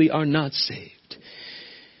 possibly are not saved.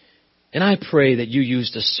 And I pray that you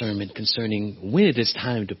use discernment concerning when it is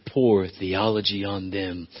time to pour theology on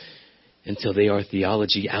them until they are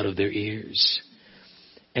theology out of their ears.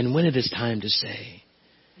 And when it is time to say,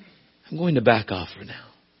 I'm going to back off for now.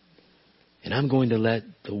 And I'm going to let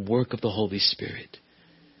the work of the Holy Spirit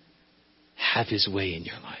have his way in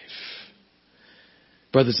your life.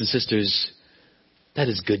 Brothers and sisters, that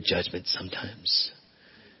is good judgment sometimes.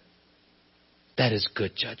 That is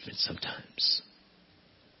good judgment sometimes.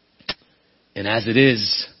 And as it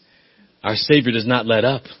is, our Savior does not let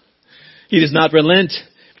up. He does not relent,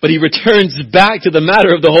 but he returns back to the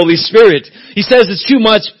matter of the Holy Spirit. He says it's too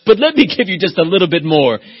much, but let me give you just a little bit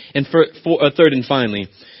more. And third and finally,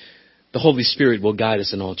 the Holy Spirit will guide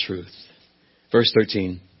us in all truth. Verse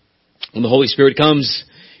 13. When the Holy Spirit comes,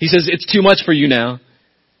 he says it's too much for you now.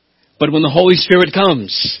 But when the Holy Spirit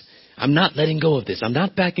comes, I'm not letting go of this. I'm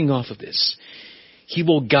not backing off of this. He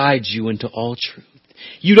will guide you into all truth.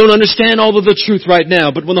 You don't understand all of the truth right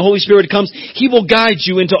now, but when the Holy Spirit comes, he will guide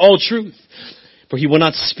you into all truth. For he will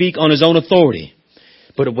not speak on his own authority,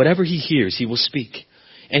 but whatever he hears, he will speak.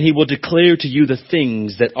 And he will declare to you the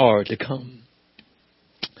things that are to come.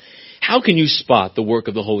 How can you spot the work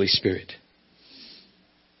of the Holy Spirit?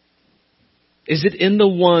 Is it in the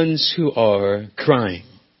ones who are crying,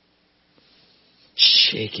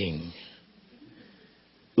 shaking,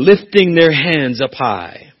 lifting their hands up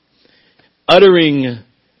high, uttering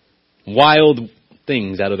wild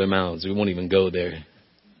things out of their mouths? We won't even go there.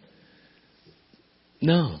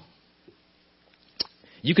 No.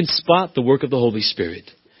 You can spot the work of the Holy Spirit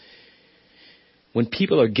when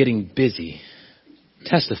people are getting busy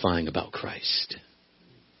testifying about Christ.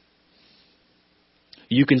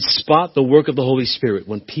 You can spot the work of the Holy Spirit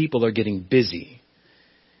when people are getting busy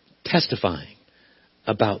testifying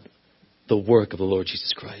about the work of the Lord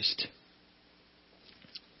Jesus Christ.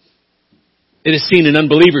 It is seen in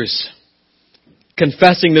unbelievers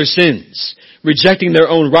confessing their sins, rejecting their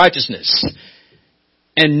own righteousness,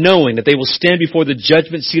 and knowing that they will stand before the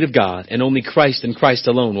judgment seat of God, and only Christ and Christ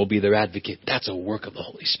alone will be their advocate. That's a work of the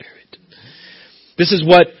Holy Spirit. This is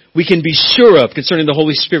what we can be sure of concerning the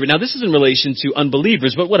Holy Spirit. Now, this is in relation to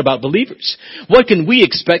unbelievers, but what about believers? What can we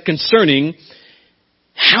expect concerning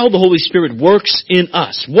how the Holy Spirit works in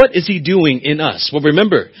us? What is He doing in us? Well,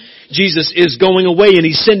 remember, Jesus is going away and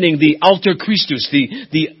He's sending the alter Christus,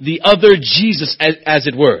 the other Jesus, as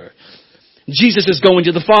it were. Jesus is going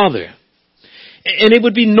to the Father. And it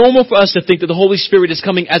would be normal for us to think that the Holy Spirit is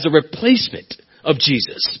coming as a replacement of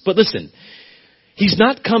Jesus. But listen, He's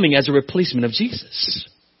not coming as a replacement of Jesus.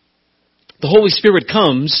 The Holy Spirit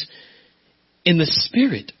comes in the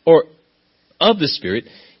Spirit, or of the Spirit,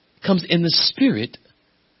 comes in the Spirit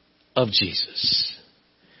of Jesus.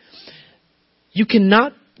 You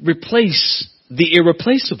cannot replace the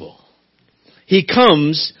irreplaceable. He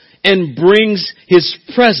comes and brings His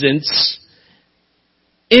presence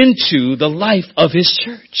into the life of His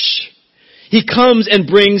church. He comes and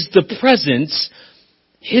brings the presence,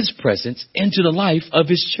 His presence, into the life of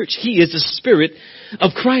His church. He is the Spirit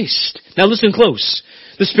of Christ. Now listen close.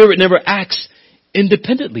 The Spirit never acts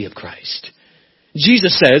independently of Christ.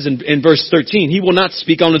 Jesus says in verse 13, He will not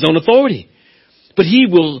speak on His own authority, but He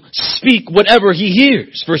will speak whatever He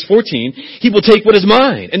hears. Verse 14, He will take what is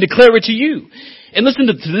mine and declare it to you. And listen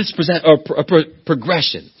to this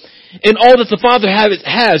progression. And all that the Father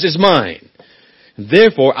has is mine.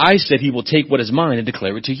 Therefore, I said He will take what is mine and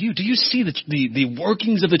declare it to you. Do you see the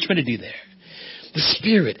workings of the Trinity there? The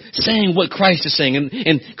Spirit saying what Christ is saying,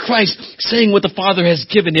 and Christ saying what the Father has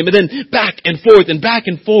given Him, and then back and forth and back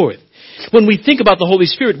and forth. When we think about the Holy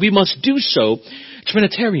Spirit, we must do so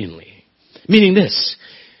Trinitarianly. Meaning this,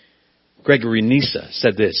 Gregory Nyssa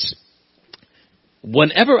said this,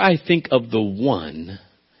 whenever I think of the one,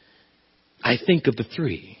 I think of the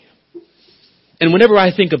three. And whenever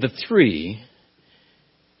I think of the three,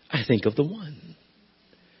 I think of the one.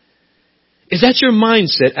 Is that your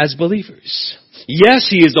mindset as believers? Yes,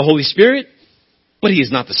 He is the Holy Spirit, but He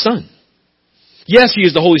is not the Son. Yes, He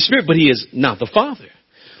is the Holy Spirit, but He is not the Father.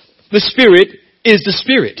 The Spirit is the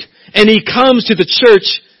Spirit, and He comes to the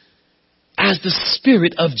church as the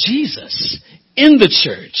Spirit of Jesus in the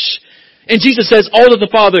church. And Jesus says all that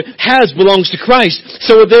the Father has belongs to Christ.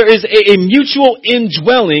 So there is a mutual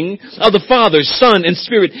indwelling of the Father, Son, and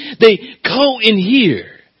Spirit. They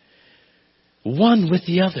co-inhere one with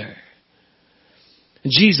the other.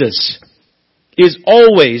 Jesus is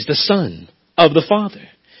always the Son of the Father.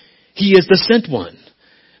 He is the sent one.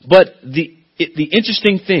 But the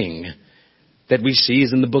interesting thing that we see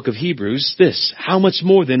is in the book of Hebrews this: how much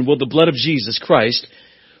more then will the blood of Jesus Christ,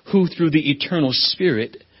 who through the eternal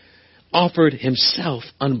Spirit offered Himself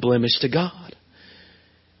unblemished to God.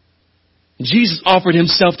 Jesus offered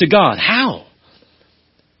Himself to God. How?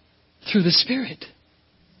 Through the Spirit.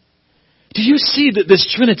 Do you see that this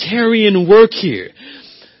Trinitarian work here?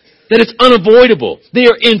 That it's unavoidable. They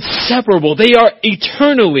are inseparable. They are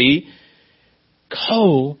eternally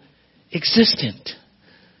coexistent.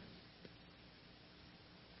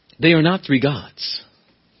 They are not three gods.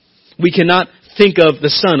 We cannot think of the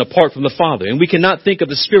Son apart from the Father, and we cannot think of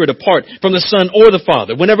the Spirit apart from the Son or the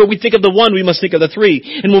Father. Whenever we think of the one, we must think of the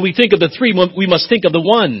three. And when we think of the three, we must think of the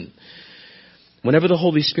one. Whenever the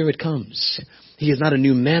Holy Spirit comes, He is not a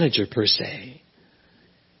new manager per se.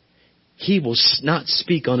 He will not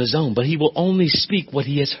speak on His own, but He will only speak what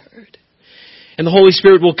He has heard. And the Holy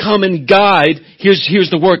Spirit will come and guide. Here's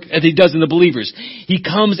the work that He does in the believers. He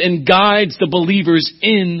comes and guides the believers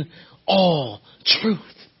in all truth.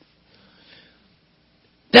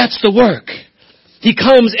 That's the work. He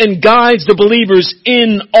comes and guides the believers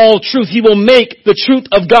in all truth. He will make the truth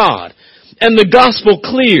of God and the gospel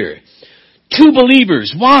clear to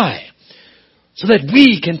believers. Why? So that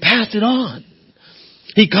we can pass it on.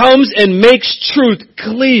 He comes and makes truth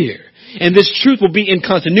clear. And this truth will be in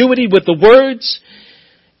continuity with the words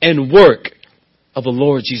and work of the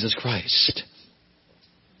Lord Jesus Christ.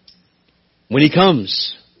 When He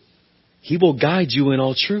comes, He will guide you in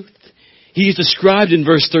all truth. He is described in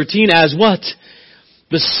verse 13 as what?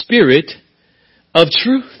 The Spirit of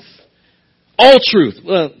truth. All truth.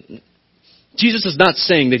 Well, Jesus is not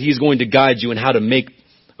saying that He's going to guide you in how to make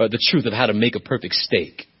the truth of how to make a perfect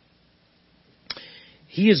steak.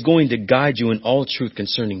 He is going to guide you in all truth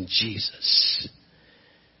concerning Jesus.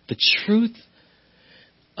 The truth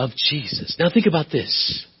of Jesus. Now think about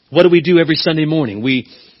this. What do we do every Sunday morning? We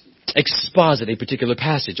exposit a particular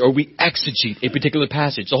passage, or we exegete a particular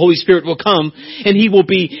passage. The Holy Spirit will come and He will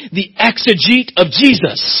be the exegete of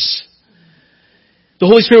Jesus. The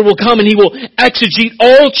Holy Spirit will come and He will exegete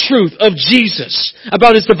all truth of Jesus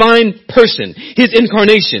about His divine person, His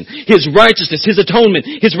incarnation, His righteousness, His atonement,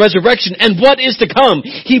 His resurrection, and what is to come.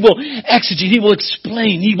 He will exegete, He will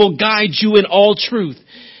explain, He will guide you in all truth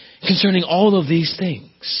concerning all of these things.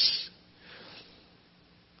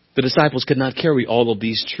 The disciples could not carry all of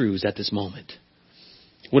these truths at this moment.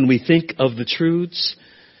 When we think of the truths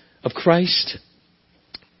of Christ,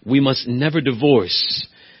 we must never divorce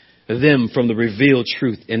them from the revealed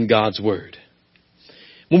truth in God's Word.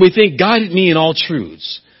 When we think, guide me in all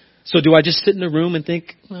truths. So do I just sit in a room and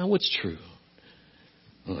think, well, what's true?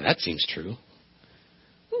 Well, that seems true.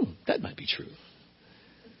 That might be true.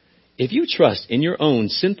 If you trust in your own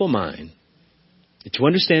sinful mind to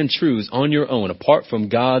understand truths on your own apart from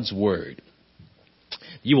God's Word,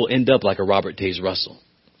 you will end up like a Robert Taze Russell.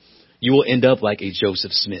 You will end up like a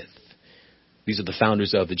Joseph Smith. These are the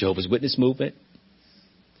founders of the Jehovah's Witness movement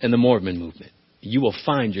and the Mormon movement. You will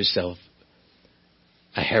find yourself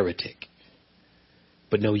a heretic.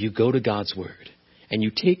 But no, you go to God's Word and you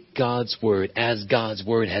take God's Word as God's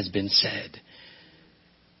Word has been said.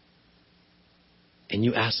 And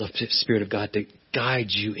you ask the Spirit of God to guide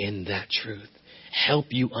you in that truth. Help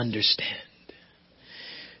you understand.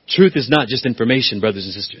 Truth is not just information, brothers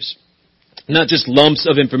and sisters. Not just lumps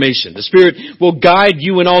of information. The Spirit will guide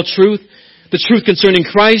you in all truth. The truth concerning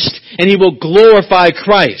Christ, and He will glorify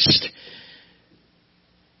Christ.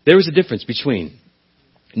 There is a difference between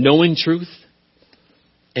knowing truth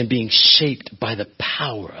and being shaped by the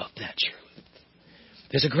power of that truth.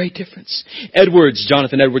 There's a great difference.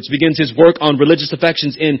 Jonathan Edwards, begins his work on religious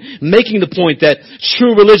affections in making the point that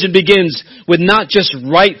true religion begins with not just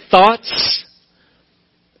right thoughts,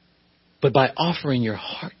 but by offering your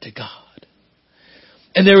heart to God.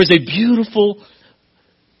 And there is a beautiful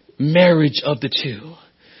marriage of the two.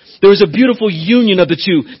 There is a beautiful union of the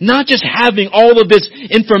two. Not just having all of this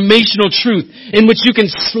informational truth in which you can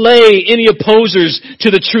slay any opposers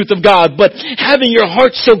to the truth of God, but having your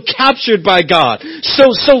heart so captured by God,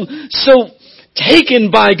 so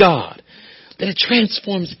taken by God, that it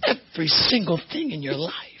transforms every single thing in your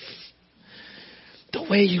life. The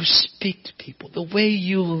way you speak to people, the way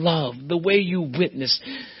you love, the way you witness,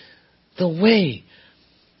 the way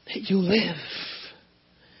that you live.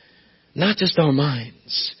 Not just our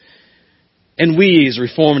minds. And we as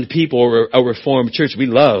Reformed people or a Reformed church, we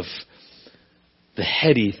love the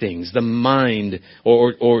heady things, the mind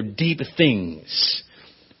or deep things.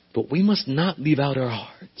 But we must not leave out our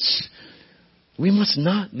hearts. We must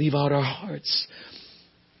not leave out our hearts.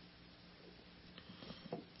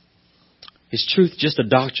 Is truth just a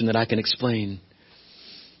doctrine that I can explain?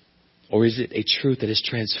 Or is it a truth that has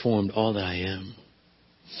transformed all that I am?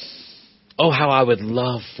 Oh, how I would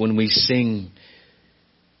love when we sing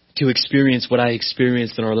to experience what I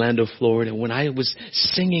experienced in Orlando, Florida. When I was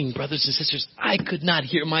singing, brothers and sisters, I could not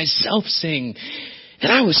hear myself sing.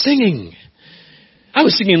 And I was singing. I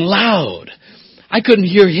was singing loud. I couldn't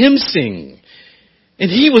hear him sing. And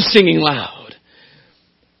he was singing loud.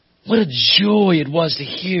 What a joy it was to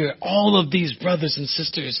hear all of these brothers and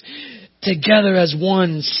sisters together as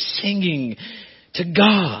one singing to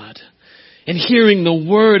God. And hearing the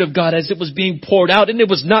Word of God as it was being poured out. And it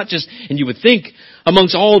was not just, and you would think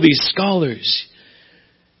amongst all these scholars,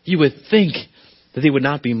 you would think that they would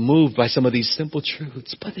not be moved by some of these simple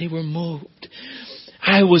truths, but they were moved.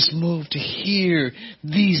 I was moved to hear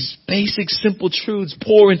these basic simple truths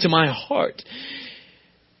pour into my heart.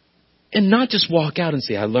 And not just walk out and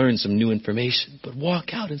say, I learned some new information, but walk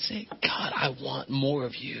out and say, God, I want more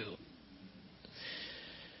of you.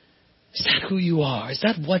 Is that who you are? Is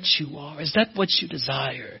that what you are? Is that what you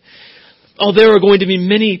desire? Oh, there are going to be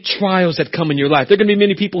many trials that come in your life. There are going to be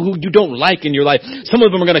many people who you don't like in your life. Some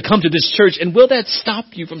of them are going to come to this church. And will that stop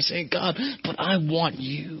you from saying, God, but I want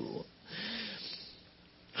you.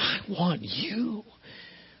 I want you.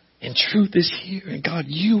 And truth is here. And God,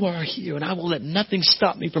 you are here. And I will let nothing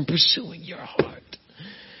stop me from pursuing your heart.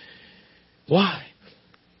 Why?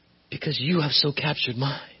 Because you have so captured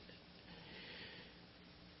mine.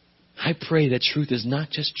 I pray that truth is not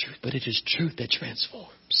just truth, but it is truth that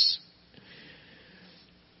transforms.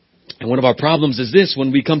 And one of our problems is this: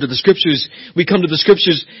 when we come to the Scriptures,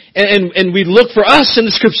 and we look for us in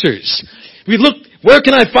the Scriptures. We look, where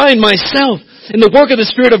can I find myself? And the work of the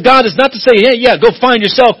Spirit of God is not to say, hey, yeah, go find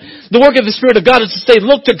yourself. The work of the Spirit of God is to say,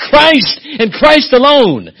 look to Christ and Christ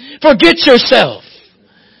alone. Forget yourself.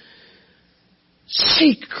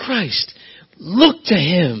 Seek Christ. Look to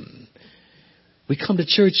Him. We come to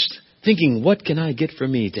church thinking, what can I get for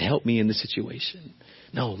me to help me in this situation?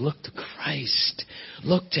 No, look to Christ.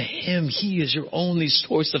 Look to Him. He is your only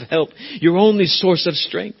source of help, your only source of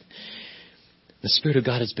strength. The Spirit of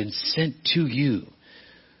God has been sent to you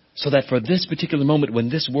so that for this particular moment when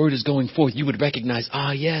this word is going forth, you would recognize,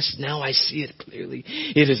 yes, now I see it clearly.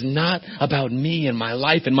 It is not about me and my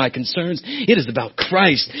life and my concerns. It is about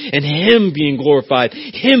Christ and Him being glorified,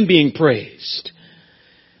 Him being praised.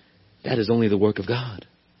 That is only the work of God.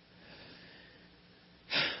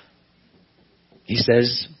 He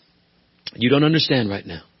says, you don't understand right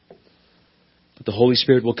now. But the Holy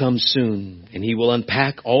Spirit will come soon and He will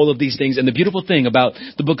unpack all of these things. And the beautiful thing about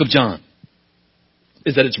the book of John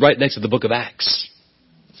is that it's right next to the book of Acts.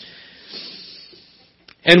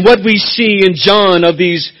 And what we see in John of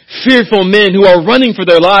these fearful men who are running for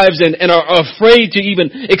their lives and are afraid to even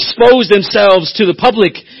expose themselves to the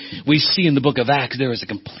public, we see in the book of Acts there is a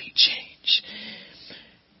complete change.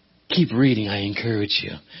 Keep reading, I encourage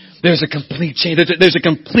you. There's a complete change. There's a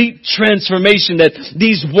complete transformation that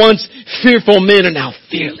these once fearful men are now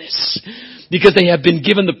fearless because they have been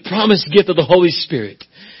given the promised gift of the Holy Spirit.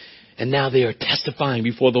 And now they are testifying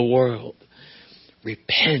before the world.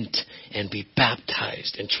 Repent and be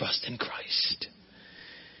baptized and trust in Christ.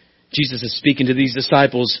 Jesus is speaking to these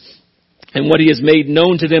disciples, and what He has made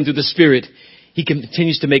known to them through the Spirit, He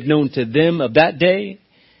continues to make known to them of that day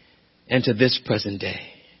and to this present day.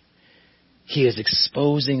 He is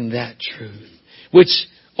exposing that truth, which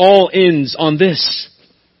all ends on this: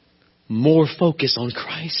 more focus on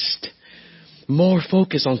Christ. More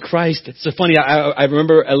focus on Christ. It's so funny. I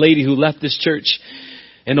remember a lady who left this church,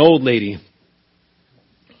 an old lady.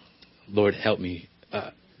 Lord help me.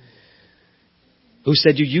 Who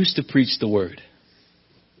said, you used to preach the word.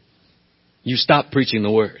 You stopped preaching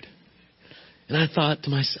the word. And I thought to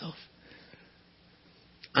myself,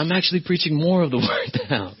 I'm actually preaching more of the word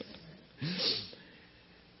now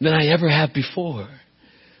than I ever have before.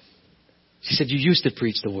 She said, you used to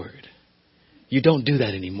preach the word. You don't do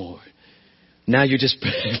that anymore. Now you're just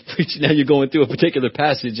preaching. Now you're going through a particular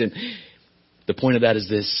passage. And the point of that is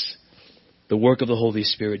this: the work of the Holy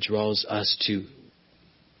Spirit draws us to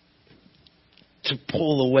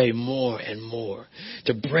pull away more and more,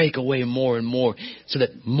 to break away more and more, so that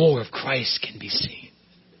more of Christ can be seen.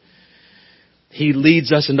 He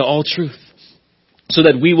leads us into all truth, so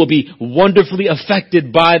that we will be wonderfully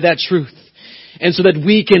affected by that truth, and so that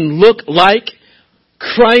we can look like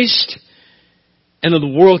Christ, and that the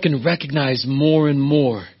world can recognize more and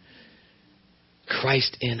more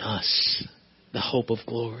Christ in us, the hope of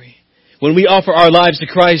glory. When we offer our lives to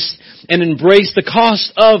Christ and embrace the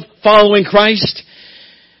cost of following Christ,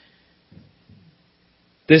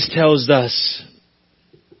 this tells us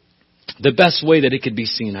the best way that it could be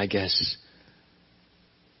seen, I guess,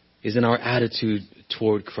 is in our attitude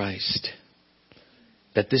toward Christ.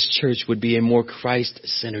 That this church would be a more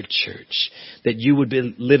Christ-centered church. That you would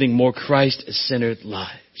be living more Christ-centered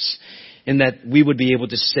lives. And that we would be able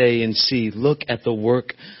to say and see, look at the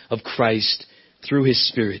work of Christ through His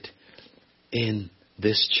Spirit in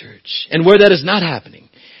this church. And where that is not happening,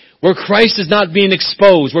 where Christ is not being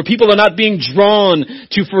exposed, where people are not being drawn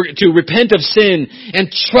to repent of sin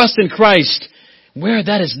and trust in Christ, where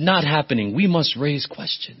that is not happening, we must raise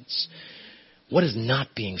questions. What is not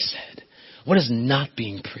being said? What is not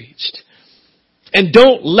being preached? And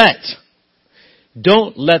don't let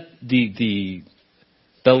the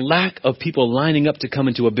lack of people lining up to come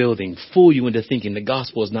into a building fool you into thinking the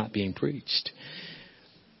gospel is not being preached.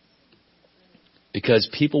 Because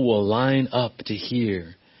people will line up to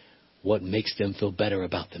hear what makes them feel better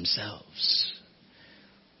about themselves.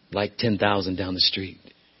 Like 10,000 down the street.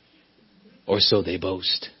 Or so they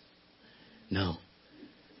boast. No.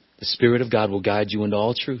 The Spirit of God will guide you into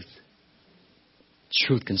all truth.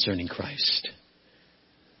 Truth concerning Christ.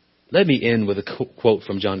 Let me end with a quote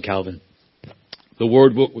from John Calvin. The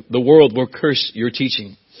world will curse your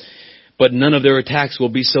teaching, but none of their attacks will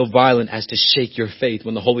be so violent as to shake your faith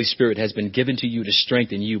when the Holy Spirit has been given to you to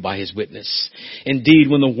strengthen you by His witness. Indeed,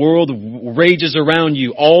 when the world rages around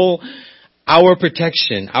you, our one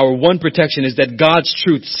protection is that God's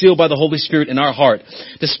truth, sealed by the Holy Spirit in our heart,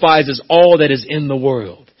 despises all that is in the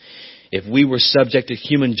world. If we were subject to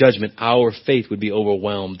human judgment, our faith would be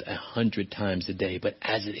overwhelmed 100 times a day. But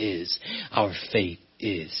as it is, our faith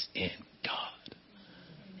is in God.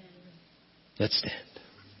 Let's stand.